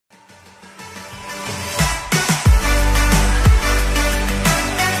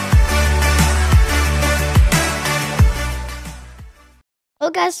Hello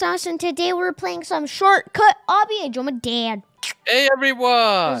guys, Thomas, and today we're playing some shortcut Obby. I joined my dad. Hey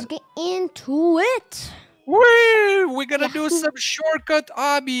everyone! Let's get into it. Woo! We're gonna do some shortcut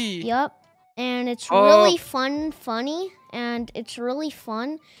Obby. Yep, and it's really funny, and it's really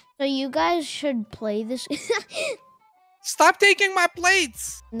fun. So you guys should play this. Stop taking my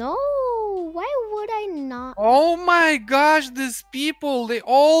plates! No, why would I not? Oh my gosh, these people, they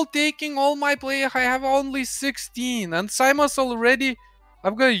all taking all my plates. I have only 16, and Simon's already...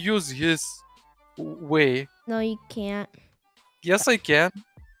 I'm gonna use his way. No, you can't. Yes, I can.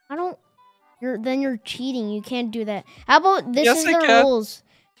 I don't... Then you're cheating. You can't do that. How about this is the rules?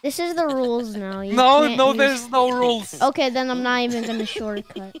 This is the rules now. No, there's no rules. Okay, then I'm not even gonna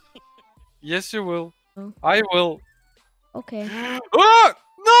shortcut. Yes, you will. Oh. I will. Okay. Oh,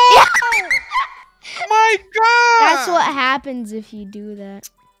 no! My God! That's what happens if you do that.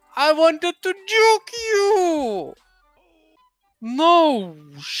 I wanted to juke you! No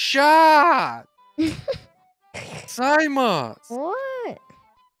shot! Simon! What?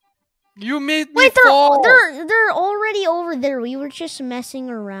 You made me Wait, fall! they're already over there. We were just messing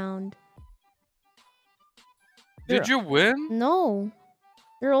around. Did you win? No.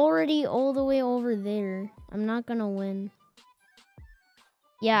 They're already all the way over there. I'm not gonna win.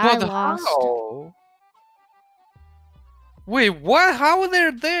 Yeah, But I lost. How? Wait, what? How are they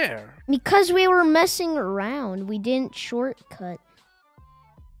there? Because we were messing around. We didn't shortcut.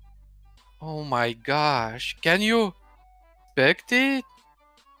 Oh my gosh. Can you spectate?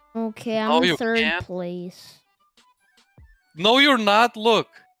 Okay, I'm in third can't. place. No, you're not. Look.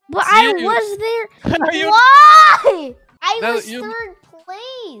 But See, I was there. You- Why? I was you- third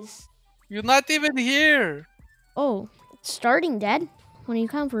place. You're not even here. Oh, it's starting, Dad. When you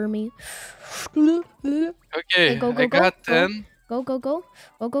come for me. Okay, go, I got 10. Go.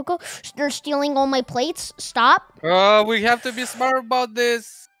 They're stealing all my plates. Stop. We have to be smart about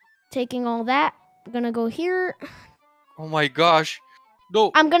this. Taking all that. I'm gonna go here. Oh my gosh.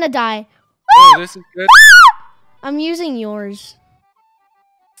 No. I'm gonna die. Oh, this is good. I'm using yours.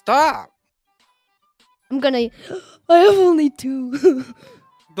 Stop. I'm gonna... I have only 2.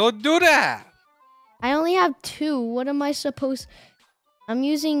 Don't do that. I only have 2. What am I supposed... I'm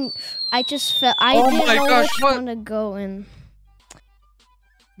using... I just felt... I Oh didn't my know gosh, which what? one to go in.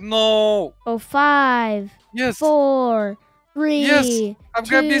 No. Oh, 5, Yes. 4, 3, Yes. I'm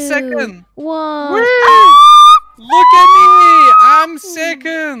gonna be 2, second. 1. Woo! Look at me. I'm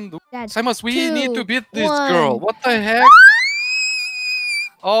second. That's Simus, we 2, need to beat this 1. girl. What the heck?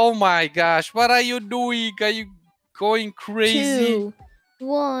 Oh my gosh. What are you doing? Are you going crazy? 2,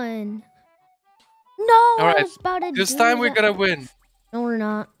 1. No, All right. I was about to This do time we're that. gonna win. No, we're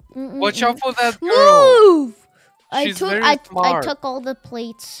not. Watch out for that girl. Move! She's very I smart. took all the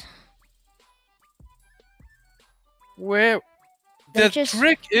plates. Where They're the just-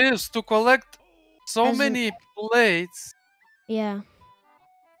 trick is to collect so As in- many plates, Yeah.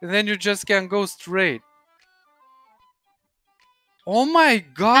 and then you just can go straight. Oh my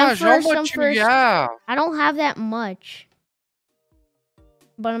gosh, how first, I'm much first. you have? I don't have that much.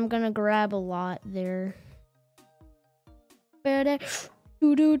 But I'm gonna grab a lot there.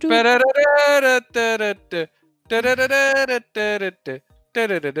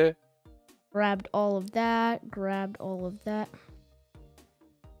 Grabbed all of that. Grabbed all of that.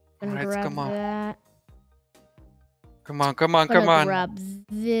 Gonna Alright, grab come on. that. Come on. Gonna grab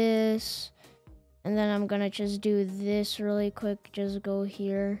this. And then I'm gonna just do this really quick. Just go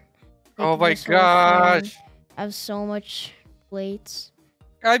here. Oh Take my this whole thing. gosh. I have so much plates.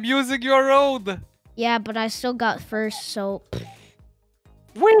 I'm using your road. Yeah, but I still got first, so...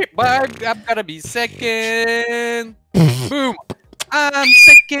 Wait, but I'm gonna be second. Boom. I'm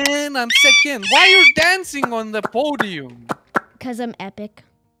second. Why are you dancing on the podium? Because I'm epic.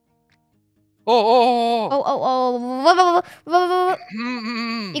 Oh.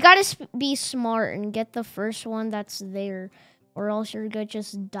 You gotta be smart and get the first one that's there, or else you're gonna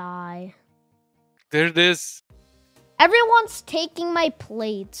just die. There it is. Everyone's taking my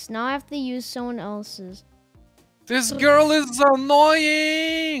plates. Now I have to use someone else's. This girl is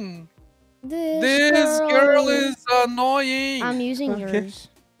annoying. This girl is annoying. I'm using yours.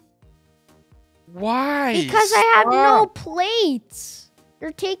 Why? Because I have no Stop. plates.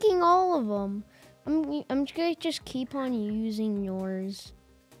 You're taking all of them. I'm gonna just keep on using yours.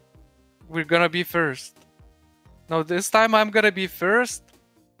 We're gonna be first. No, this time I'm gonna be first.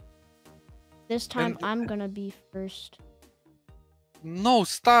 This time I'm gonna be first. No,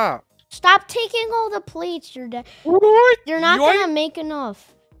 stop. Stop taking all the plates, you're dead. What? You're not Yoink. gonna make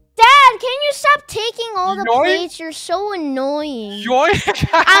enough. Dad, can you stop taking all the Yoink. plates? You're so annoying. Yoink.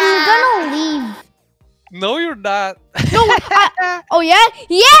 I'm gonna leave. No, you're not. No. Oh yeah.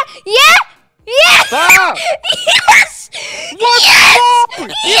 Yes. Stop! Yes. What? Yes. No!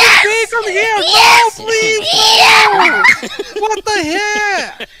 Yes. Even bacon here! Yes. No, please! Yes. No! What the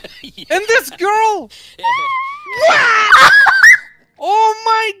heck? And this girl! Oh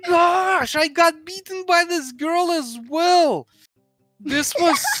my gosh! I got beaten by this girl as well. This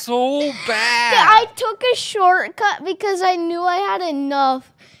was so bad. I took a shortcut because I knew I had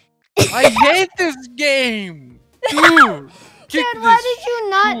enough. I hate this game, dude. Dad,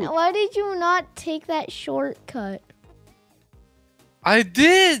 why did you not take that shortcut? I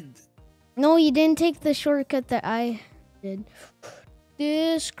did. No, you didn't take the shortcut that I did.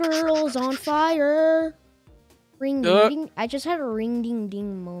 This girl's on fire. Ring ding ding. I just had a ring ding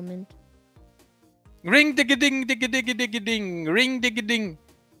ding moment. Ring digga ding digga digga digga ding. Ring digga ding.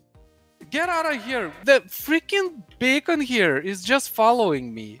 Get out of here. The freaking bacon here is just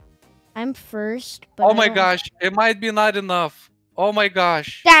following me. I'm first. But oh my gosh. It might be not enough. Oh my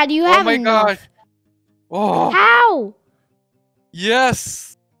gosh. Dad, you have enough. Oh my gosh. Oh. How?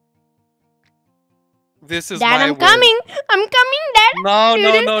 Yes. This is Dad, my I'm win. coming. I'm coming, Dad.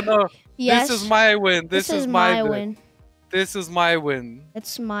 No. Yes. This is my win. This is my win. win. This is my win.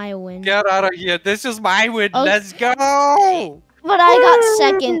 It's my win. Get out of here. This is my win. Okay. Let's go. But I got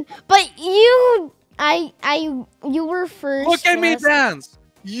second. But you were first. Look at me dance.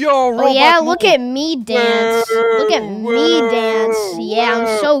 Yo, oh yeah, look at me dance. Look at me dance. Yeah,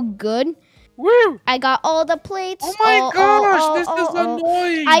 I'm so good. Woo. I got all the plates. Oh my gosh, this is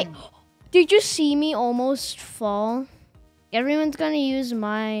annoying. Did you see me almost fall? Everyone's gonna use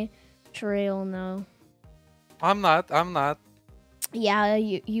my trail now. I'm not. Yeah,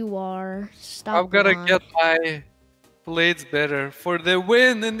 you are. Stop. I'm gonna get my plates better for the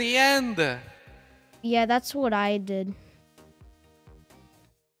win in the end. Yeah, that's what I did.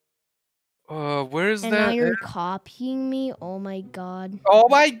 Where is and that? And now you're copying me? Oh my god. Oh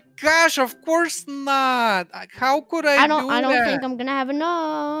my gosh, of course not. How could I do that? I don't think I'm gonna have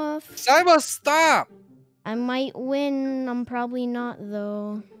enough. Simon, stop. I might win. I'm probably not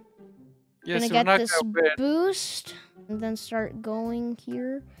though. Yes, gonna get this boost and then start going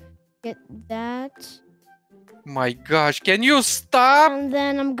here. Get that. My gosh, can you stop? And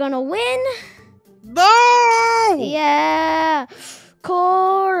then I'm gonna win. No! Yeah.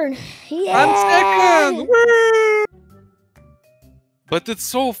 Corn. Yeah. I'm second. Woo! But it's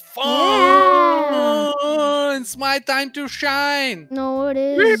so fun. Yeah. It's my time to shine. No, it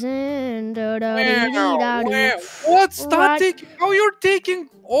isn't. What? Stop taking. Oh, you're taking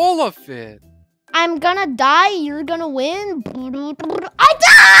all of it. I'm gonna die. You're gonna win. I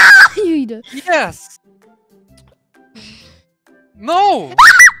died. Yes. No.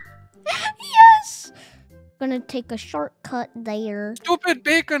 Yes. Gonna take a shortcut there. Stupid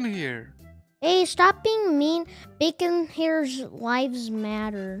bacon here. Hey, stop being mean. Bacon here's lives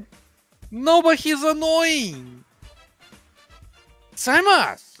matter. No, but he's annoying.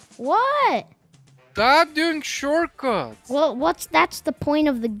 Simas. What? Stop doing shortcuts. Well, that's the point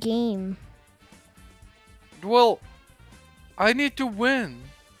of the game. Well, I need to win.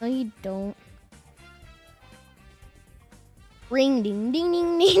 No, you don't. Ring ding ding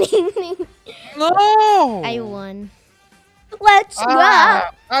ding ding ding ding. No! I won. Let's go.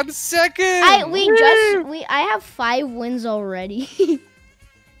 I'm second. I have 5 wins already.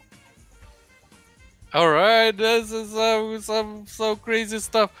 All right, this is some so crazy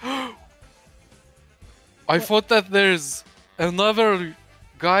stuff. I thought that there's another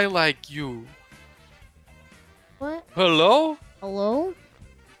guy like you. What? Hello? Hello?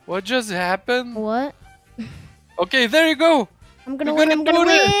 What just happened? What? Okay, there you go. I'm gonna win. I'm gonna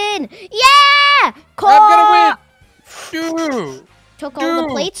win. Yeah! I'm gonna win. Dude. Took all the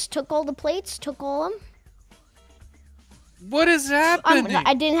plates. Took all the plates. Took all them. What is happening?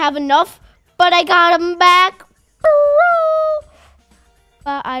 I didn't have enough, but I got them back.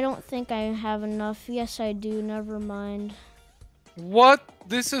 But I don't think I have enough. Yes, I do. Never mind. What?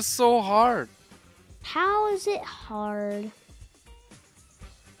 This is so hard. How is it hard?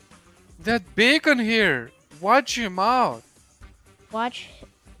 That bacon here. Watch him out. Watch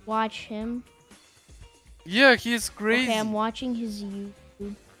him. Yeah, he's crazy. Okay, I'm watching his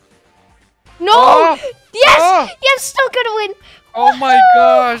YouTube. No! Oh! Yes! Oh! Yes, still gonna win. Oh my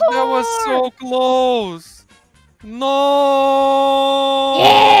gosh, that was so close. No!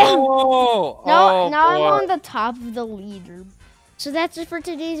 Yeah! Oh, now I'm on the top of the leader. So that's it for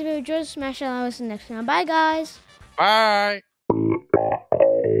today's video. Just smash that like and next time. Bye, guys. Bye.